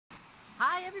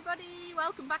Hi everybody,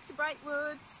 welcome back to Bright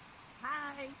Woods.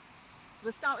 Hi.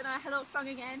 We'll start with our hello song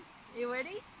again. Are you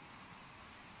ready?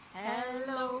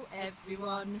 Hello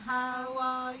everyone, how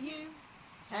are you?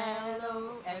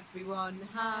 Hello everyone,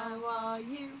 how are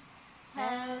you?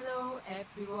 Hello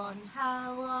everyone,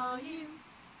 how are you?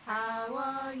 How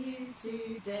are you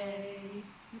today?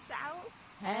 Mr. Owl?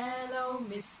 Hello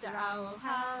Mr. Owl,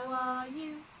 how are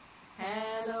you?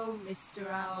 Hello Mr.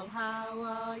 Owl, how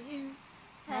are you?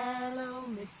 Hello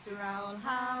Mr. Owl,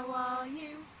 how are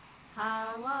you?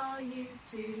 How are you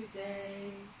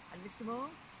today? And Mr. Mole?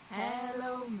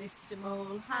 Hello Mr.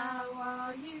 Mole, how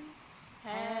are you?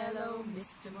 Hello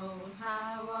Mr. Mole,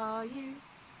 how are you?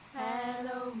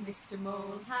 Hello Mr.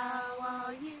 Mole, how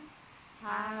are you?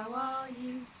 How are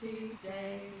you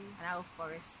today? And our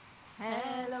Forest.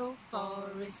 Hello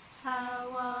Forest,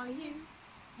 how are you?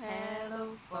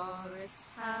 Hello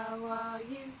Forest, how are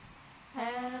you?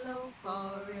 Hello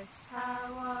Forest,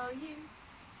 how are you?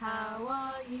 How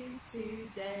are you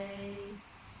today?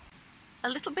 A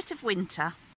little bit of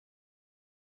winter.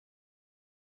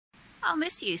 I'll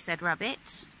miss you, said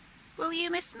Rabbit. Will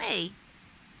you miss me?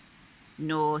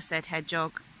 No, said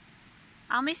Hedgehog.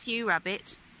 I'll miss you,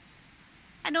 Rabbit.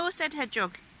 I know, said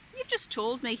Hedgehog. You've just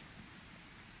told me.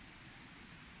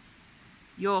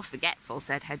 You're forgetful,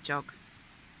 said Hedgehog.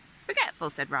 Forgetful,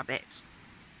 said Rabbit.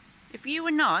 If you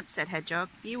were not, said Hedgehog,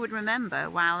 you would remember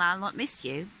while I'll not miss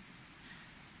you.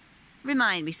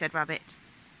 Remind me, said Rabbit.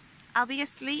 I'll be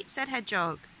asleep, said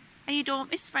Hedgehog, and you don't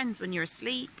miss friends when you're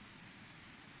asleep.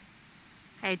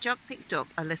 Hedgehog picked up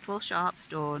a little sharp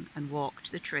stone and walked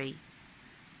to the tree.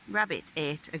 Rabbit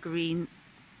ate a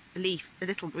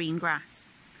little green grass,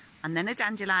 and then a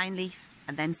dandelion leaf,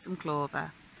 and then some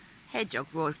clover. Hedgehog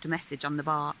wrote a message on the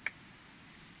bark.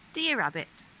 Dear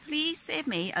Rabbit, please save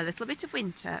me a little bit of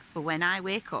winter for when I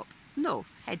wake up.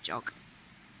 Love, Hedgehog.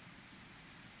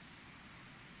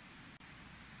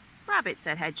 Rabbit,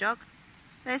 said Hedgehog,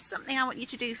 there's something I want you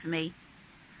to do for me.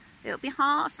 It'll be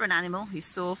hard for an animal who's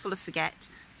so full of forget,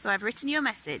 so I've written you a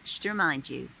message to remind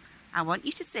you. I want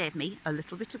you to save me a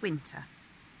little bit of winter.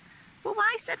 But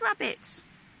why, said Rabbit?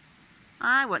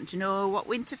 I want to know what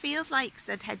winter feels like,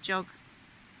 said Hedgehog.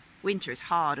 Winter is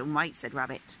hard and white, said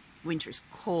Rabbit. Winter is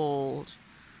cold.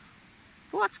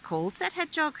 What's cold, said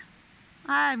Hedgehog.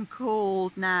 I'm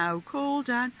cold now, cold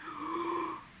and...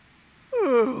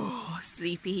 Oh,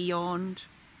 sleepy, he yawned.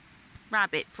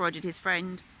 Rabbit prodded his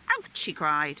friend. Ouch, he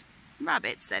cried.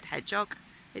 Rabbit, said Hedgehog,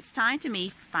 it's time to me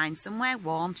find somewhere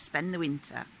warm to spend the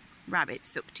winter. Rabbit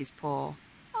sucked his paw.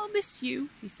 I'll miss you,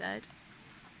 he said.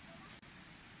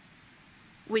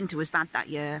 Winter was bad that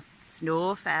year.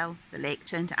 Snow fell, the lake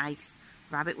turned to ice.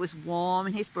 Rabbit was warm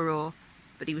in his burrow,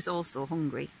 but he was also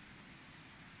hungry.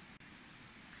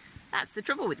 That's the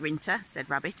trouble with winter, said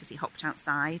Rabbit as he hopped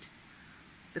outside.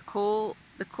 The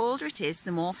colder it is,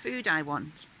 the more food I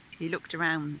want. He looked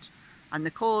around, and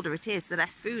the colder it is, the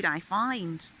less food I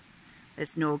find.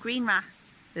 There's no green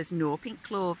grass, there's no pink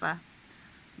clover.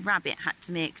 Rabbit had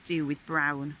to make do with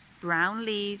brown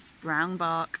leaves, brown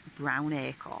bark, brown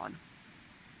acorn.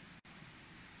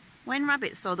 When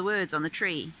Rabbit saw the words on the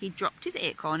tree, he dropped his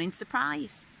acorn in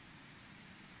surprise.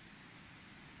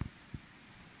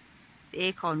 The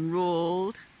acorn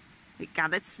rolled, it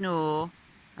gathered snow,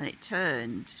 and it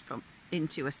turned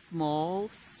into a small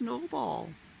snowball.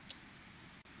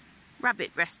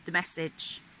 Rabbit read the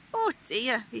message. Oh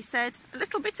dear, he said, a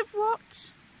little bit of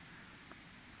what?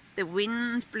 The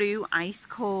wind blew ice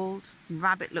cold.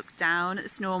 Rabbit looked down at the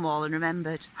snowball and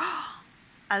remembered.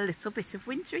 A little bit of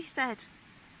winter, he said.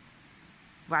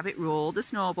 Rabbit rolled the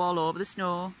snowball over the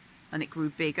snow, and it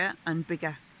grew bigger and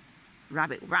bigger.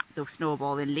 Rabbit wrapped the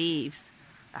snowball in leaves.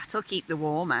 That'll keep the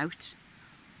warm out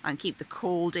and keep the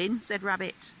cold in, said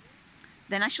Rabbit.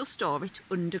 Then I shall store it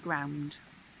underground.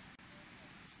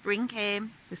 Spring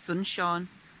came, the sun shone,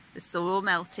 the snow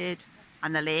melted,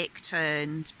 and the lake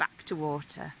turned back to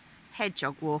water.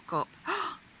 Hedgehog woke up.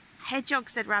 Hedgehog,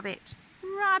 said Rabbit.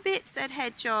 Rabbit, said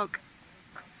Hedgehog.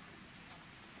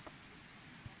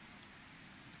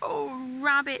 Oh,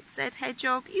 Rabbit, said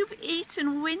Hedgehog, you've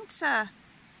eaten winter.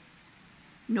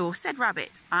 No, said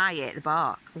Rabbit, I ate the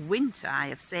bark. Winter I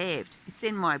have saved. It's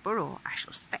in my burrow. I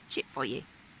shall fetch it for you.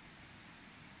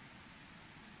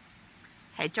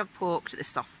 Hedgehog poked at the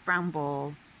soft brown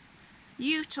ball.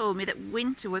 You told me that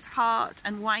winter was hard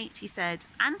and white, he said,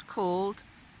 and cold.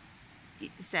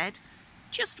 He said,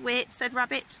 just wait, said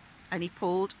Rabbit, and he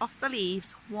pulled off the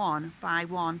leaves one by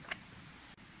one.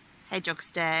 Hedgehog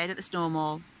stared at the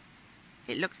snowball.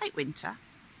 It looked like winter.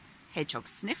 Hedgehog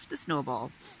sniffed the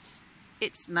snowball.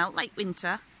 It smelt like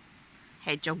winter.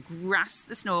 Hedgehog grasped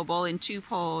the snowball in two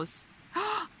paws.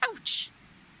 Ouch!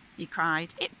 he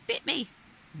cried. "It bit me."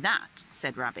 "That,"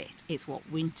 said Rabbit, "is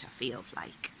what winter feels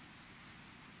like."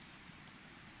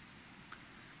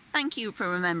 "Thank you for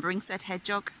remembering," said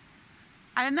Hedgehog.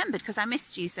 "I remembered because I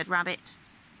missed you," said Rabbit.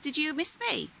 "Did you miss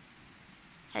me?"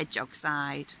 Hedgehog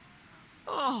sighed.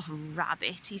 "Oh,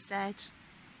 Rabbit," he said.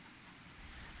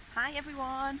 Hi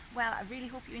everyone. Well, I really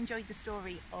hope you enjoyed the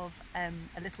story of a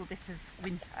little bit of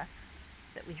winter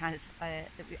that we had I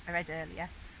read earlier.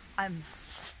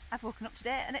 I've woken up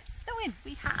today and it's snowing.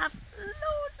 We have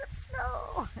loads of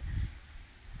snow.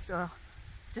 So,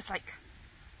 just like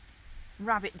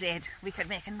Rabbit did, we could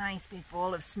make a nice big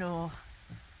ball of snow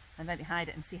and maybe hide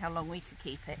it and see how long we could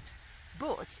keep it.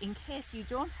 But in case you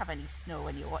don't have any snow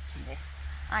when you're watching this,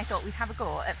 I thought we'd have a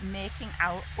go at making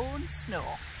our own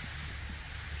snow.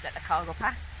 Just let the car go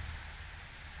past.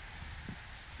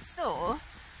 So,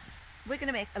 we're going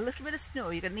to make a little bit of snow.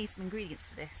 You're going to need some ingredients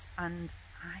for this, and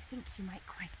I think you might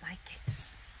quite like it.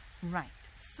 Right,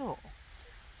 so,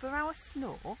 for our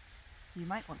snow, you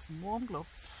might want some warm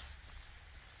gloves.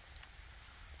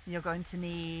 You're going to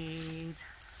need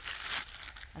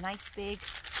a nice big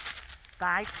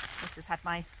bag. This has had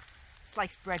my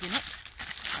sliced bread in it.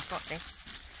 I've got this.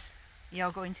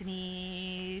 You're going to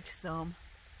need some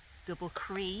double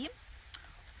cream,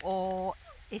 or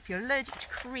if you're allergic to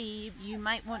cream, you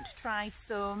might want to try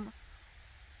some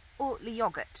Oatly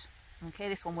yogurt. Okay,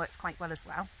 this one works quite well as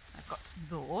well, so I've got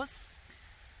those.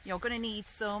 You're going to need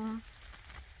some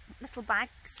little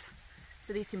bags.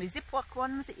 So these can be Ziploc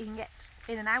ones that you can get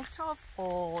in and out of,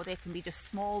 or they can be just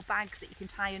small bags that you can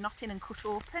tie a knot in and cut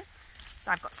open.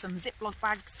 So I've got some Ziploc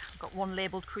bags. I've got one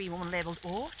labelled cream and one labelled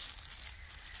oat.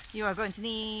 You are going to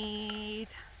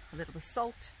need a little bit of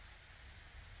salt.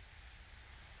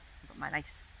 I've got my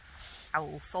nice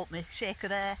owl salt shaker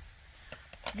there.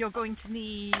 You're going to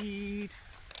need,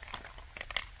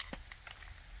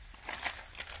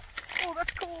 oh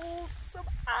that's cold, some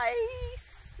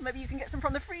ice. Maybe you can get some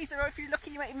from the freezer, or if you're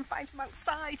lucky you might even find some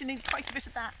outside and need quite a bit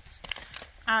of that.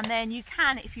 And then you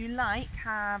can, if you like,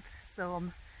 have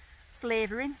some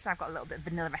flavouring. So I've got a little bit of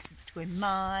vanilla essence to go in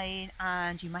mine,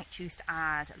 and you might choose to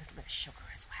add a little bit of sugar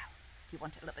as well if you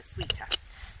want it a little bit sweeter.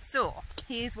 So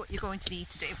here's what you're going to need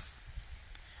to do.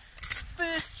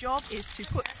 First job is to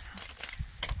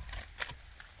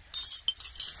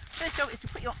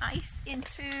put your ice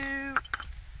into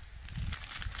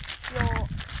your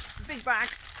big bag,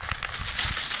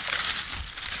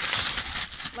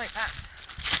 like that,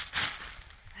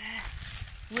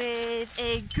 with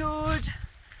a good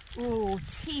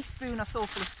teaspoon or so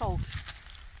full of salt.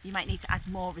 You might need to add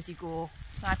more as you go,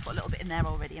 so I've put a little bit in there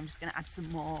already. I'm just going to add some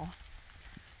more,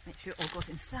 make sure it all goes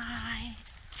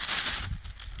inside,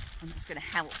 and that's going to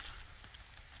help,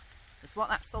 because what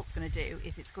that salt's going to do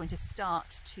is it's going to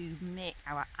start to make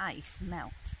our ice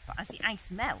melt. But as the ice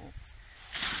melts,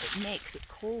 it makes it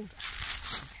colder.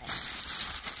 Okay.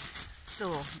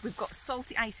 So we've got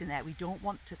salty ice in there. We don't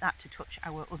want that to touch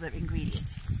our other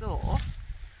ingredients. So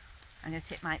I'm going to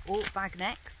take my oat bag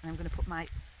next, and I'm going to put my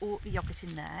Oatly yogurt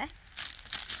in there.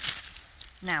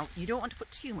 Now, you don't want to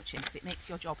put too much in because it makes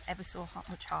your job ever so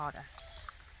much harder.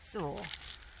 So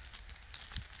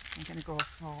I'm going to go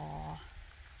for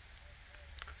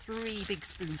 3 big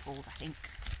spoonfuls, I think.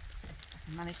 I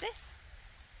can manage this.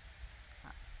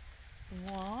 That's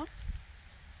 1,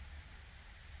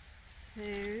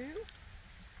 2,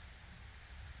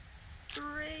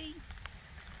 3,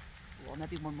 or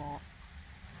maybe one more.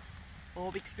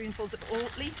 4 big spoonfuls of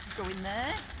Oatly go in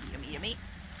there. Yummy, yummy.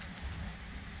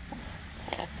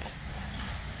 Oh,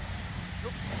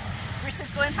 Rita's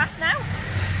going past now.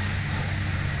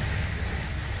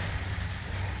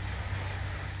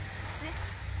 That's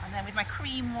it. And then with my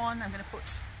cream one, I'm going to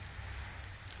put,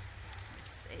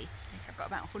 let's see, I think I've got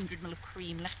about 100 ml of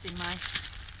cream left in my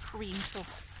cream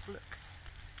tubs. Look.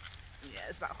 Yeah,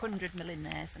 there's about 100 ml in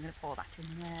there, so I'm going to pour that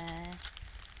in there.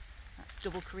 That's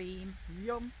double cream.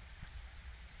 Yum.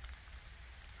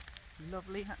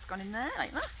 Lovely, that's gone in there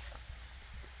like that.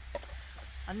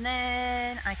 And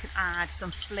then I can add some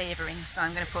flavouring. So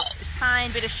I'm going to put a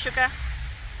tiny bit of sugar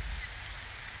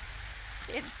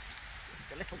in.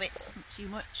 Just a little bit, not too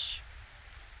much.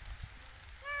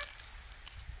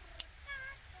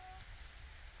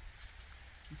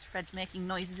 There's Fred's making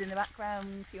noises in the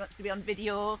background. He wants to be on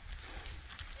video.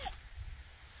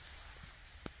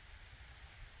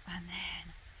 And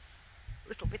then a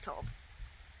little bit of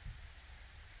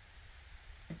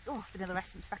vanilla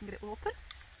essence if I can get it open.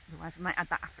 Otherwise I might add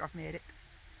that after I've made it.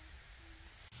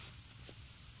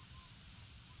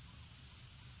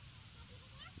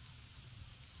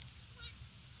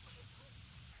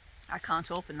 I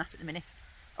can't open that at the minute.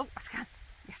 Oh, I can.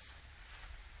 Yes.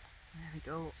 There we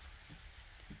go.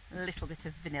 A little bit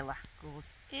of vanilla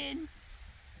goes in.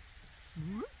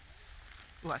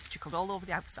 Oh, that's trickled all over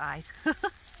the outside. A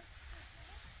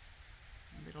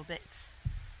little bit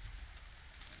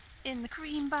in the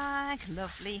cream bag.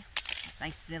 Lovely.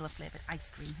 Nice vanilla flavoured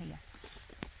ice cream here.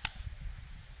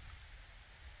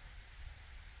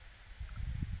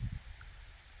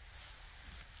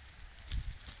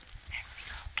 There we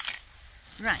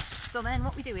go. Right, so then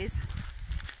what we do is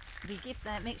we give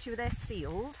them, make sure they're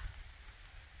sealed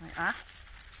like that,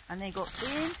 and they go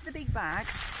into the big bag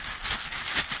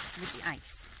with the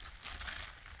ice.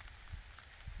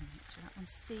 And make sure that one's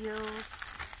sealed,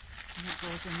 and that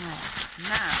goes in there.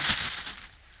 Now,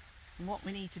 what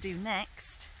we need to do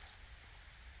next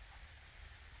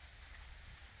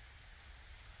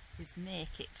is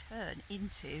make it turn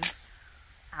into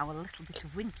our little bit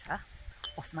of winter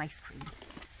awesome ice cream.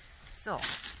 So,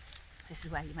 this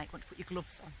is where you might want to put your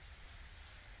gloves on.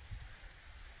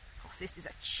 Of course, this is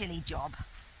a chilly job.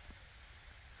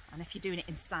 And if you're doing it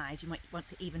inside, you might want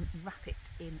to even wrap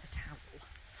it in a towel.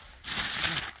 I'm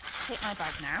going to take my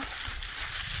bag now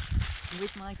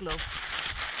with my glove,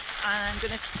 and I'm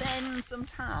going to spend some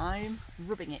time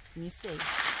rubbing it. Can you see?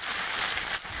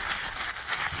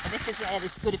 And this is where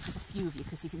it's good if there's a few of you,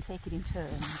 because you can take it in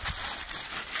turns.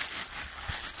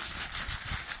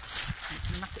 You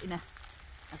can wrap it in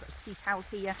I've got a tea towel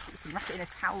here. You can wrap it in a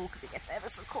towel because it gets ever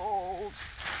so cold.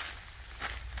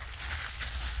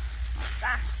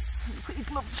 That, you put your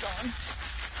gloves on.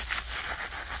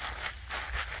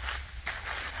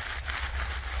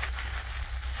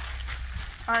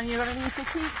 And you're going to need to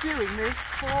keep doing this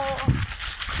for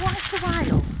quite a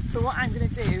while. So what I'm going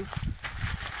to do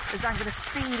is I'm going to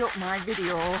speed up my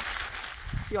video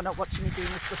so you're not watching me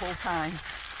doing this the whole time.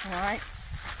 Alright?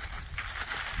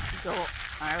 So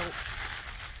I'll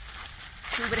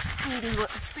do a bit of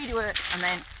speedy work and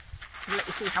then let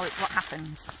you see what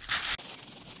happens.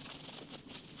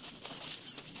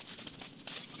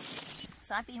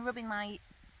 So I've been rubbing my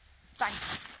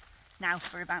bags now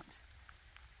for about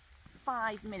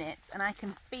 5 minutes, and I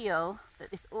can feel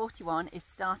that this oaty one is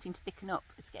starting to thicken up.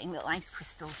 It's getting little ice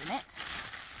crystals in it.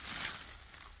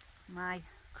 My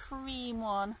cream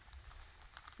one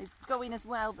is going as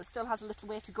well, but still has a little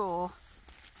way to go.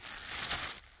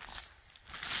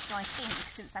 So I think,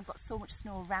 since I've got so much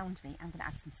snow around me, I'm going to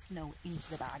add some snow into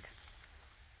the bag.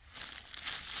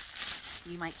 So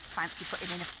you might fancy putting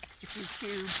in an extra few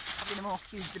cubes. Probably the more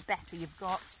cubes, the better you've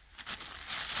got.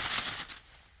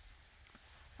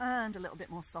 And a little bit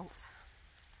more salt.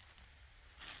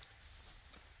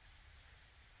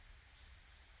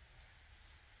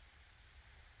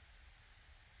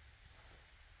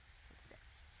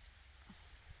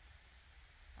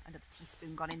 Another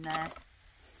teaspoon gone in there.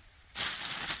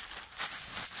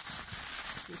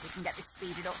 See if we can get this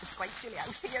speeded up. It's quite chilly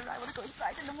out here. I want to go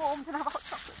inside in the warmth and have a hot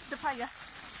chocolate with the fire.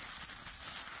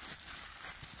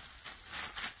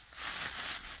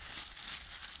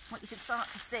 What you should start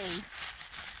to see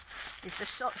is the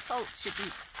salt should be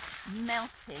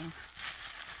melting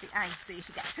the ice, so you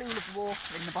should get a pool of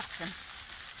water in the bottom.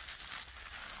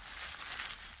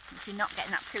 If you're not getting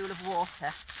that pool of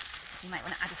water, you might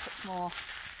want to add a touch more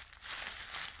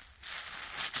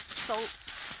salt,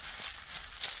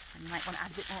 and you might want to add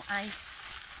a bit more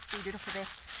ice, speed it up a bit.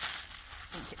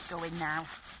 I think it's going now.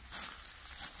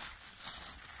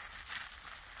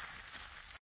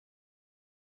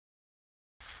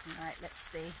 Right, let's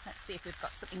see if we've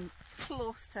got something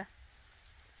close to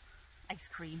ice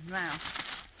cream now.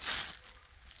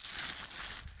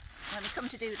 When we come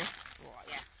to do this,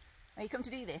 when you come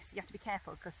to do this, you have to be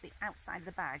careful because the outside of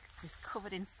the bag is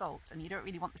covered in salt, and you don't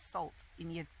really want the salt in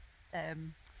your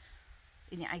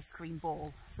ice cream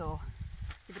bowl. So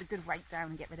give it a good wipe down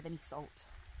and get rid of any salt.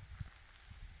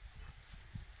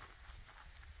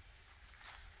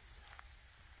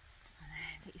 And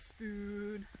then get your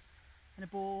spoon and a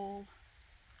bowl.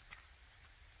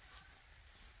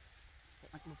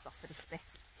 Take my gloves off for this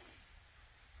bit.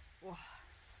 Whoa.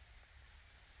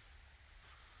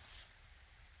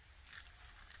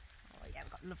 Oh yeah,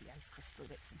 we've got lovely ice crystal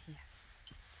bits in here.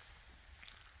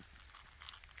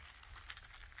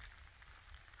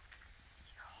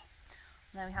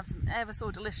 Now we have some ever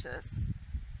so delicious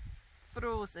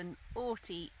frozen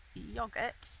oaty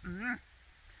yoghurt. Oh,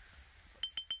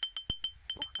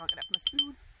 can't get it from a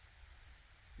spoon.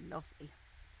 Lovely.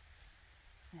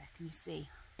 There, can you see?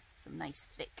 Some nice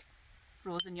thick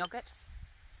frozen yoghurt.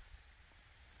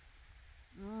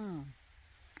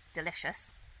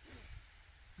 Delicious.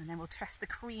 And then we'll test the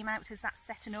cream out. Is that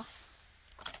set enough?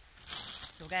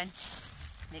 So again,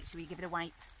 make sure you give it a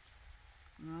wipe.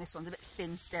 This one's a bit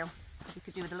thin still. We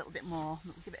could do with a little bit more,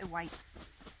 but we'll give it a wipe.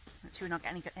 Make sure we're not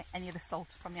getting any of the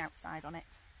salt from the outside on it.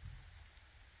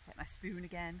 Get my spoon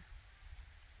again.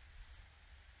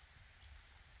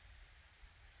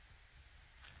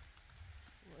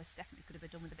 Oh, this definitely could have been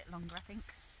done with a bit longer, I think.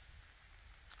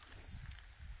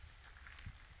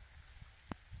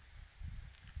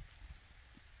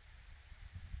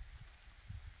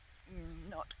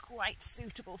 Not quite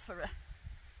suitable for a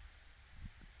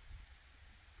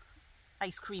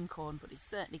ice cream cone, but it's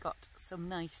certainly got some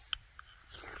nice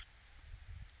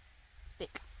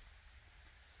thick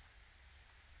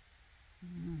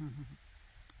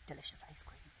delicious ice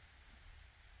cream.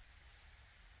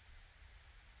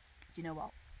 Do you know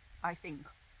what? I think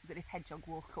that if Hedgehog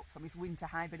woke up from his winter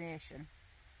hibernation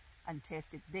and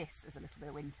tasted this as a little bit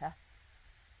of winter,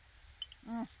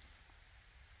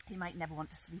 he might never want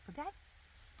to sleep again.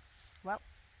 Well,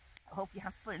 I hope you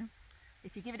have fun.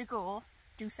 If you give it a go,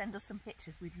 do send us some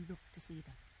pictures. We'd love to see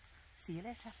them. See you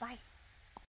later. Bye.